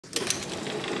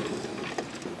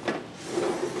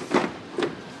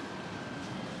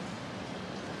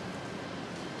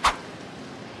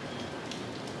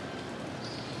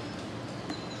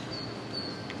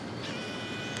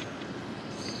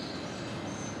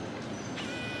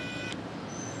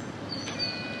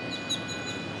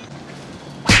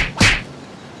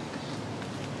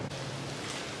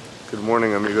Good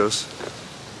morning, amigos.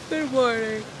 Good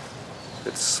morning.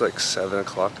 It's like 7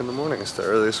 o'clock in the morning. It's the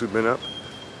earliest we've been up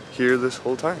here this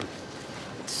whole time.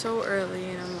 It's so early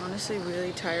and I'm honestly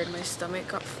really tired. My stomach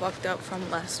got fucked up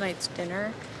from last night's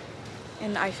dinner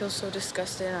and I feel so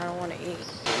disgusted and I don't want to eat.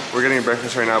 We're getting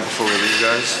breakfast right now before we leave,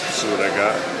 guys. This is what I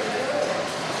got.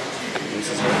 This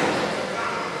is it.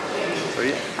 So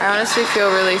yeah. I honestly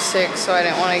feel really sick, so I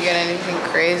didn't want to get anything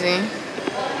crazy.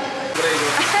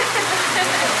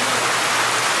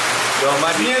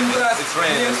 Mientras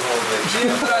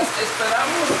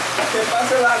esperamos que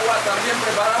pase el agua, también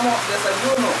preparamos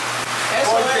desayuno.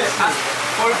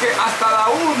 Porque hasta la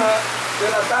 1 de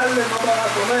la tarde no van a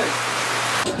comer.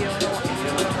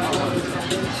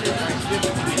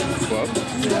 What?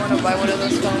 You want to buy one of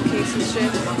those phone cases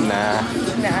shit? Nah.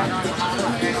 Nah.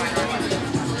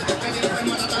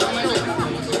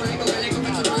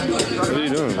 What are you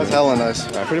doing? That's hella nice.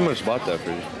 I pretty much bought that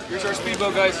for you. Here's our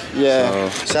speedboat, guys. Yeah.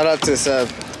 Shout out to Seb.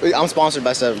 I'm sponsored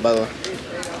by Seb, by the way.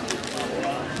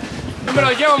 Me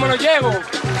lo llevo.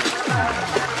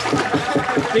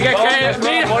 Diga que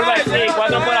mira. 4 por así.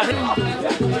 4 por así.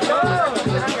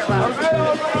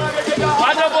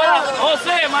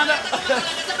 José, manda.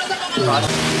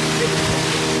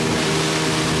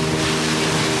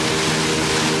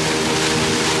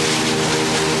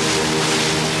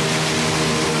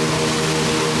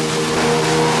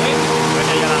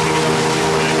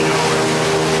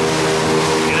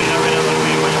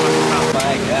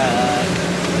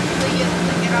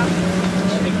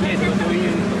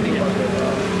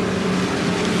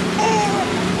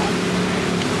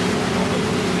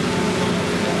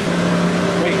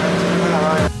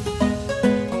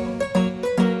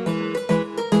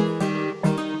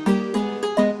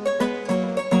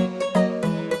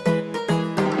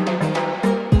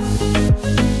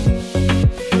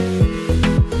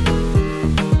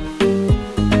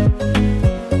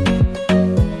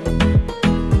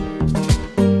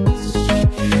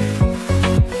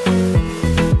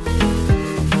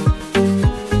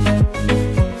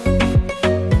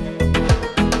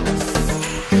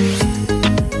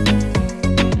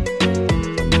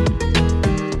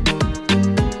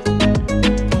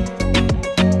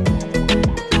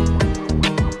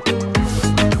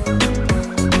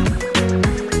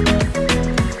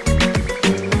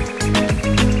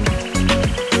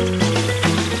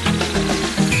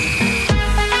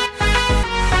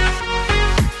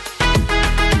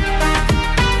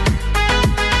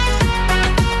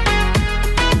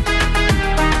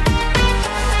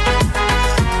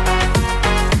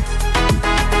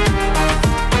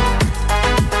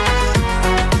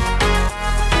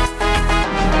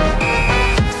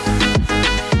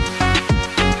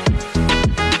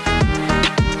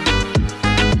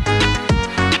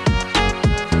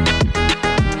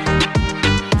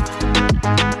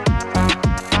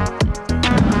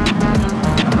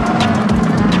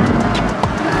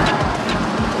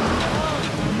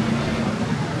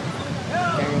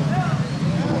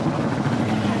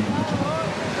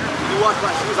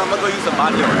 I'm gonna go use the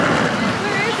body armor.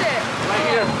 Where is it? Right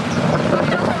here.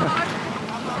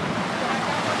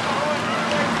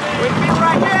 With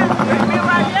me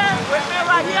right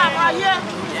here.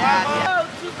 Yeah.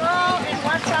 To go and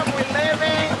what time we're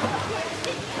leaving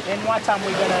and what time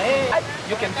we're gonna eat.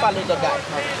 You can follow the guy.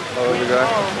 Follow the guy?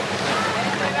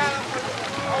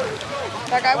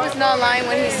 That guy was not lying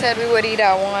when he said we would eat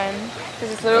at 1.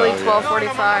 Because it's literally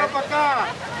 12:45.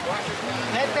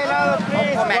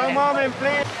 One moment,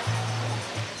 please.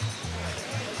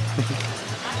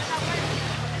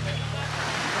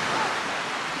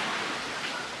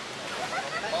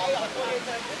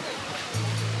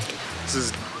 This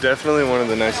is definitely one of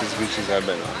the nicest beaches I've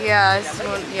been on. Yeah, it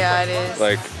is.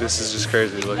 Like, this is just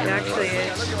crazy looking. It actually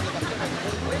is.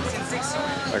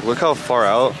 Like, look how far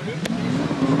out.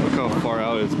 Look how far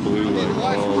out it's blue,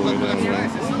 like, all the way down there.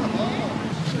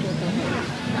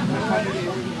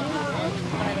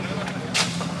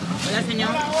 Hola,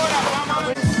 señor.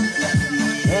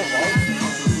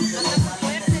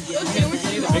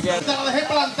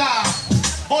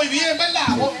 Muy bien,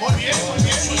 ¿verdad? Muy bien.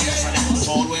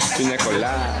 Piña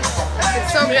colada.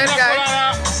 It's so good, guys.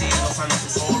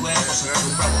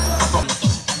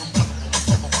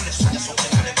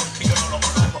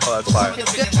 Oh, that's fire.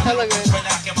 It's good. Hella good.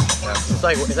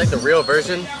 It's like the real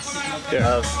version of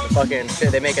the fucking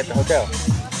shit they make at the hotel.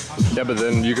 Yeah, but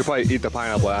then you could probably eat the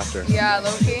pineapple after. Yeah,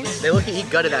 low-key. They look, he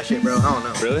gutted that shit, bro. I don't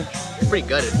know. Really? It's pretty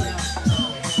gutted.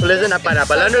 Listen, a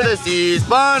pineapple under the sea,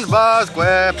 SpongeBob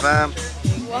SquarePants.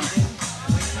 What?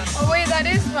 Oh wait, that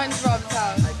is SpongeBob's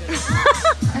house.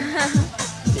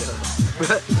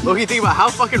 What do you think about how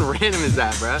fucking random is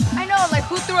that, bruh? I know, like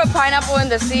who threw a pineapple in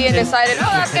the sea and decided, oh,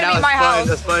 that's gonna be my house.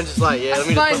 The sponge is like, yeah, let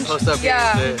me just post up here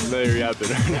and shit. No, you're out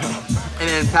there right now. And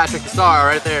then Patrick the Star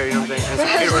right there, you know what I'm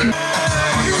saying?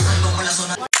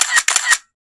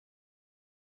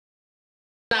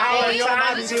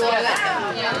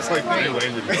 It's like 3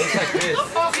 languages.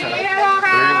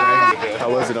 How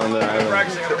was it on the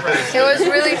island? It was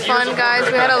really fun,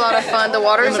 guys. We had a lot of fun. The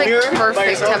water is like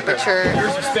perfect temperature.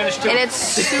 And it's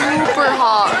super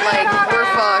hot. Like, we're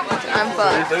fucked. I'm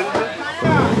fucked.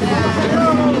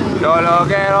 Yo lo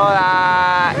quiero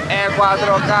dar en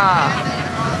 4K.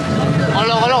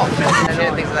 Hello.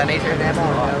 Shit, things of that nature.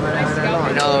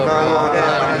 No,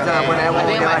 I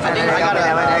think I got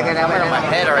it on my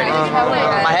head already.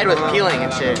 My head was peeling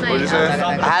and shit. What'd you say?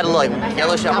 I had like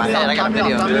yellow shit on my head. I got a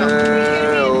video.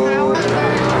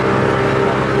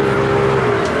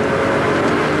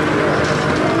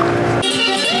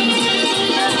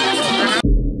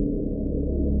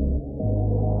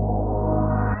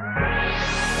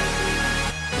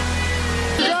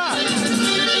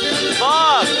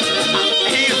 Fuck!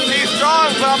 He's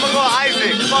strong, but I'm gonna go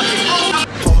Isaac. Fuck it.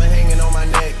 Coma hanging on my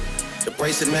neck. The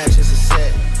bracelet matches a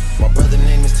set. My brother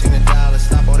name is $10.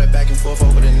 Stop all that back and forth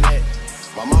over the net.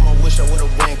 My mama wish I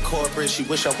would've went corporate. She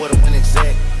wish I would've went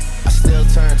exec. I still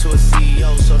turn to a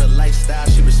CEO, so the lifestyle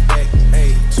she respect.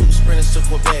 Hey, 2 sprinters to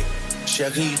Quebec.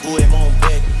 Cherie, who am on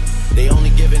back. They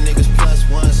only giving niggas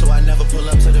 +1, so I never pull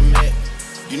up to the Met.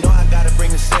 You know I gotta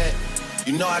bring the set.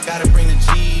 You know I gotta bring the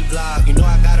G block. You know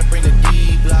I gotta bring the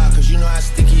D block. Cause you know how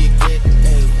sticky it get.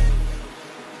 Hey.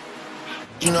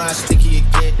 You know how sticky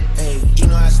it get. Hey. You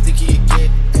know how sticky it get.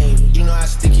 Hey. You know how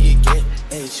sticky it get.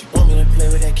 Hey. She want me to play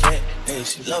with that cat. Hey.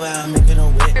 She love how I make it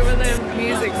on wet. When the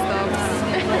music stops.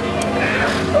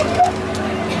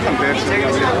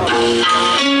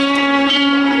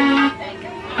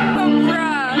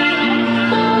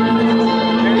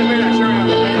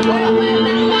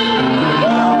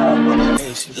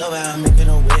 She love how I make it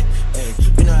on wet. Hey,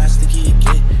 you know how sticky it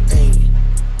get. Hey,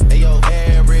 hey yo,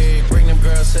 Eric, bring them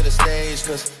girls to the stage,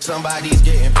 cause somebody's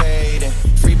getting paid. And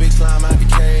free big slime out the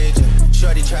cage. And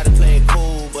shorty tried to play it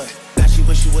cool, but now she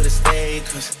wish she would've stayed.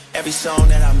 Cause every song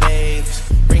that I made was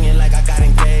ringing like I got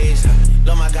engaged.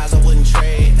 Love my guys, I wouldn't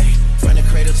trade. Hey, from the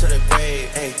cradle to the grave.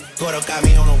 Hey, Gordo got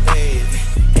me on a wave.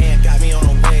 And got me on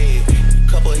a wave.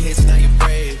 Couple hits, now you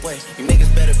brave. Wait, you niggas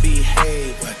better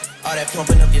behave. What? All that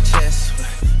pumping up your chest. What?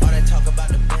 All that talk about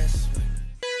the best.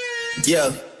 What?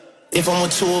 Yeah. If I'm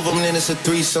with 2 of them, then it's a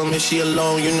threesome. If she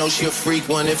alone, you know she a freak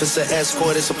one. If it's an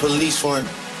escort, it's a police one.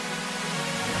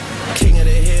 King of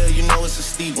the hill, you know it's a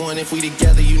steep one. If we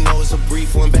together, you know it's a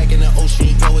brief one. Back in the ocean,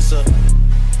 you know it's a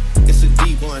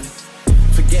deep one.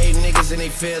 Forgave niggas and they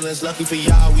feelings. Lucky for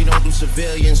y'all, we don't do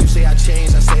civilians. You say I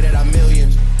changed, I say that I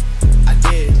millions. I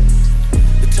did.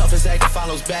 The toughest act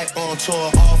follows back on tour.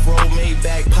 Off-road, made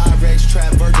back, Pyrex,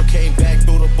 trap, Virgil came back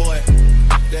through the boy.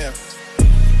 Damn.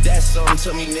 That's something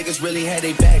to me. Niggas really had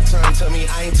their back turned to me.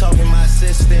 I ain't talking my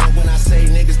assistant when I say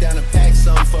niggas down to pack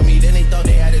something for me. Then they thought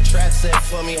they had a trap set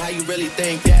for me. How you really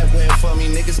think that went for me?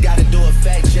 Niggas gotta do a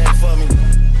fact check for me.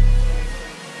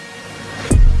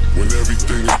 When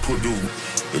everything is put on,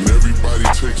 and everybody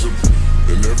takes a,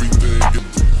 and everything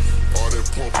gets, all that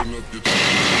pumping up your...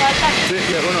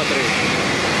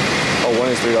 Oh, 1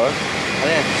 is $3? I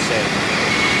think that's the same.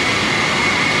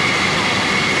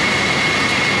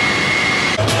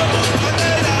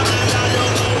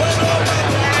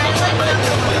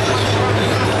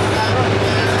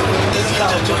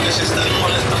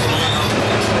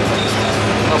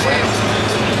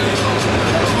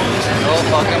 No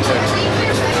fucking way.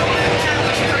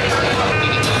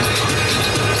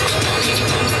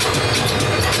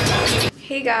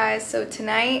 Hey guys, so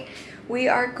tonight we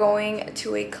are going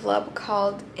to a club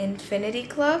called Infinity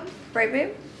Club, right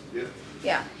babe? Yeah.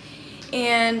 Yeah.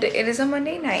 And it is a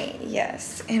Monday night,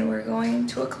 yes, and we're going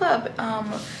to a club.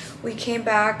 We came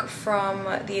back from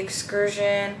the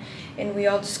excursion and we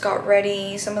all just got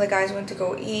ready. Some of the guys went to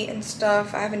go eat and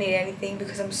stuff. I haven't eaten anything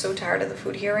because I'm so tired of the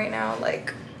food here right now.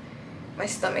 Like, my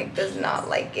stomach does not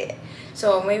like it.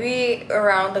 So maybe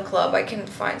around the club I can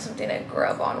find something to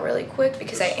grub on really quick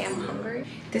because I am hungry.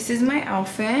 This is my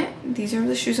outfit. These are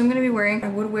the shoes I'm gonna be wearing. I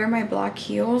would wear my black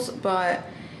heels, but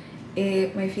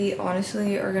my feet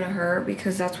honestly are gonna hurt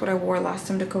because that's what I wore last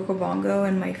time to Coco Bongo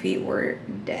and my feet were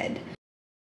dead.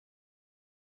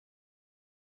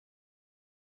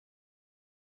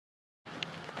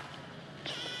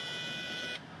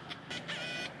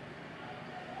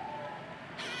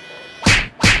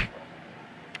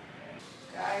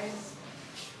 Guys,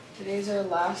 today's our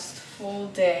last full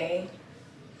day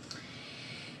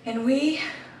and we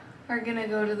are gonna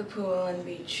go to the pool and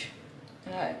beach.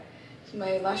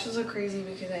 My lashes are crazy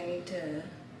because I need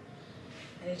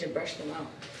to brush them out.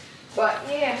 But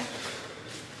yeah.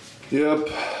 Yep,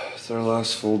 it's our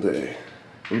last full day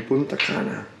in Punta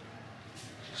Cana.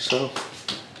 So,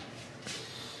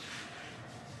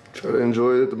 try to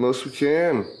enjoy it the most we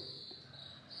can.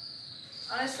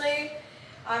 Honestly,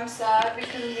 I'm sad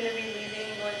because I'm gonna be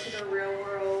leaving, going to the real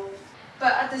world.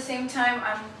 But at the same time,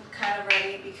 I'm kind of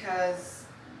ready because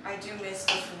I do miss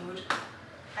the food.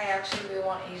 I actually really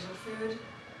want Asian food.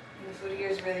 And the food here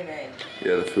is really good.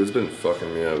 Yeah, the food's been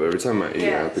fucking me up. Every time I eat,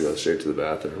 I have to go straight to the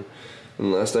bathroom.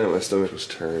 And last night my stomach was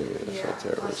turning and I felt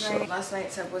terrible. Last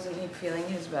night Seb wasn't feeling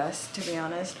his best, to be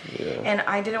honest. Yeah. And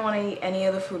I didn't want to eat any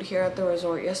of the food here at the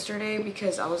resort yesterday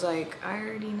because I was like, I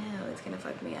already know it's gonna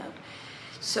fuck me up.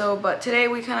 So, but today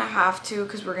we kind of have to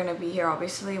because we're gonna be here.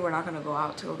 Obviously, we're not gonna go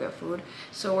out to go get food.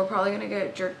 So we're probably gonna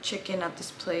get jerk chicken at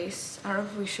this place. I don't know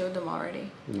if we showed them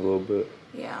already. A little bit.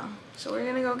 Yeah. So we're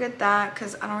gonna go get that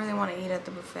because I don't really want to eat at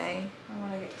the buffet. I don't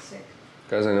want to get sick.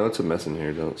 Guys, I know it's a mess in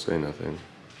here. Don't say nothing.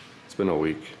 It's been a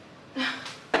week.